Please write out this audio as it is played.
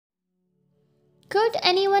Could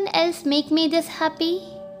anyone else make me this happy?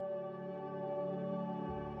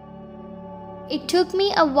 It took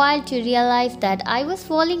me a while to realize that I was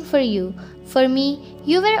falling for you. For me,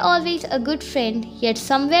 you were always a good friend, yet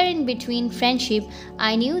somewhere in between friendship,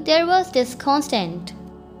 I knew there was this constant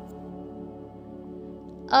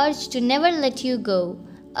urge to never let you go.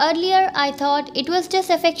 Earlier, I thought it was just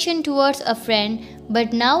affection towards a friend,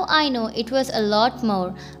 but now I know it was a lot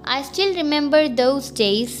more. I still remember those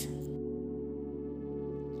days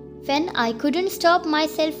when I couldn't stop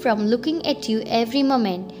myself from looking at you every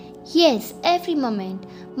moment. Yes, every moment.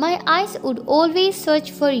 My eyes would always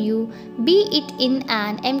search for you, be it in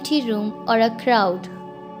an empty room or a crowd.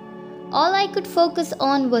 All I could focus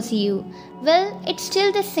on was you. Well, it's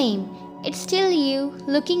still the same. It's still you.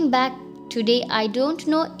 Looking back today, I don't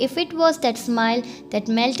know if it was that smile that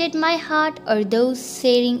melted my heart or those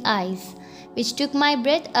staring eyes, which took my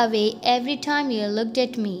breath away every time you looked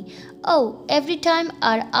at me. Oh, every time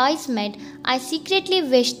our eyes met, I secretly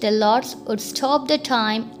wished the Lords would stop the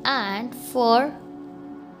time, and for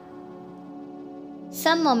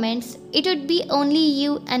some moments it would be only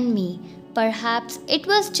you and me. Perhaps it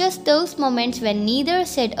was just those moments when neither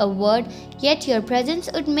said a word, yet your presence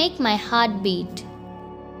would make my heart beat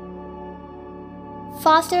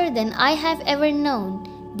faster than I have ever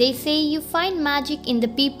known. They say you find magic in the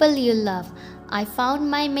people you love. I found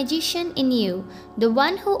my magician in you, the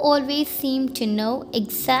one who always seemed to know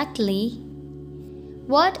exactly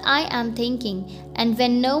what I am thinking, and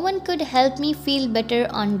when no one could help me feel better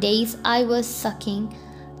on days I was sucking,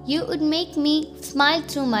 you would make me smile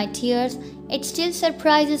through my tears. It still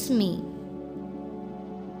surprises me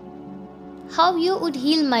how you would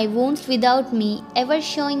heal my wounds without me ever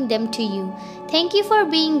showing them to you. Thank you for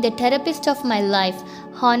being the therapist of my life.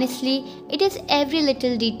 Honestly, it is every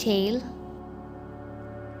little detail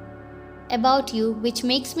about you which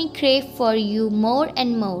makes me crave for you more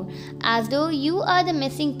and more, as though you are the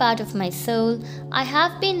missing part of my soul I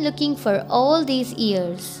have been looking for all these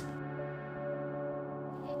years.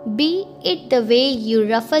 Be it the way you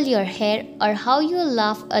ruffle your hair, or how you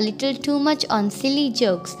laugh a little too much on silly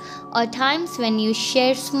jokes, or times when you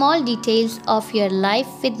share small details of your life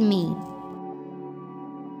with me.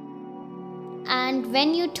 And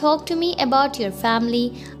when you talk to me about your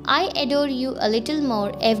family, I adore you a little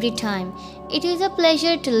more every time. It is a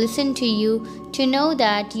pleasure to listen to you, to know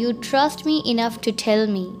that you trust me enough to tell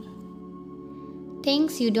me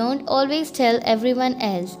things you don't always tell everyone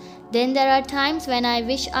else. Then there are times when I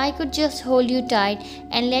wish I could just hold you tight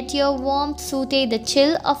and let your warmth soothe the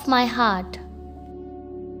chill of my heart.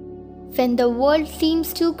 When the world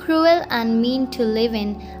seems too cruel and mean to live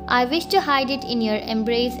in, I wish to hide it in your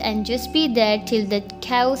embrace and just be there till the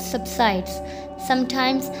chaos subsides.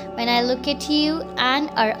 Sometimes when I look at you and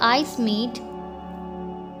our eyes meet,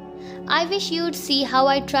 I wish you'd see how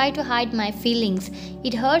I try to hide my feelings.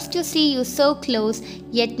 It hurts to see you so close,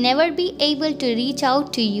 yet never be able to reach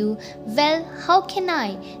out to you. Well, how can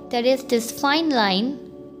I? There is this fine line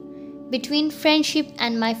between friendship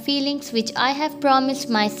and my feelings which I have promised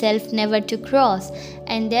myself never to cross.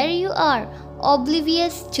 And there you are,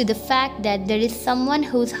 oblivious to the fact that there is someone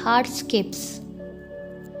whose heart skips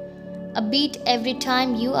a beat every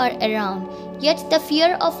time you are around. Yet the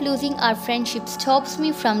fear of losing our friendship stops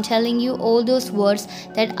me from telling you all those words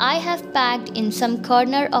that I have packed in some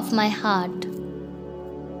corner of my heart.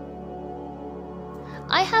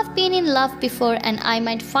 I have been in love before and I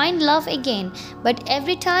might find love again, but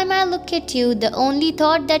every time I look at you, the only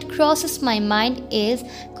thought that crosses my mind is,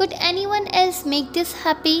 could anyone else make this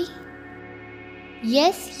happy?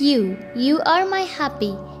 Yes, you are my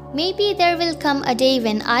happy. Maybe there will come a day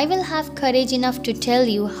when I will have courage enough to tell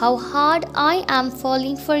you how hard I am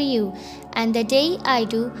falling for you, and the day I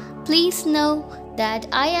do, please know that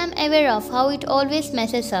I am aware of how it always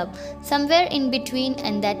messes up, somewhere in between,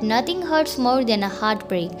 and that nothing hurts more than a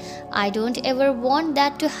heartbreak. I don't ever want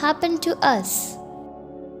that to happen to us.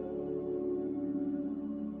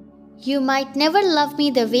 You might never love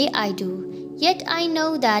me the way I do. Yet I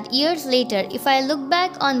know that years later, if I look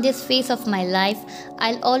back on this phase of my life,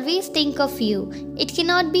 I'll always think of you. It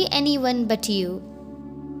cannot be anyone but you.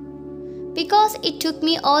 Because it took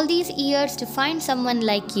me all these years to find someone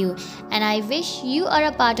like you, and I wish you are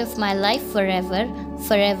a part of my life forever,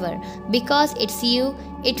 forever. Because it's you,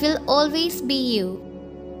 it will always be you.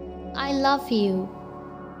 I love you.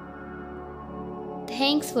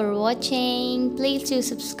 Thanks for watching. Please do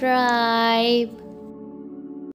subscribe.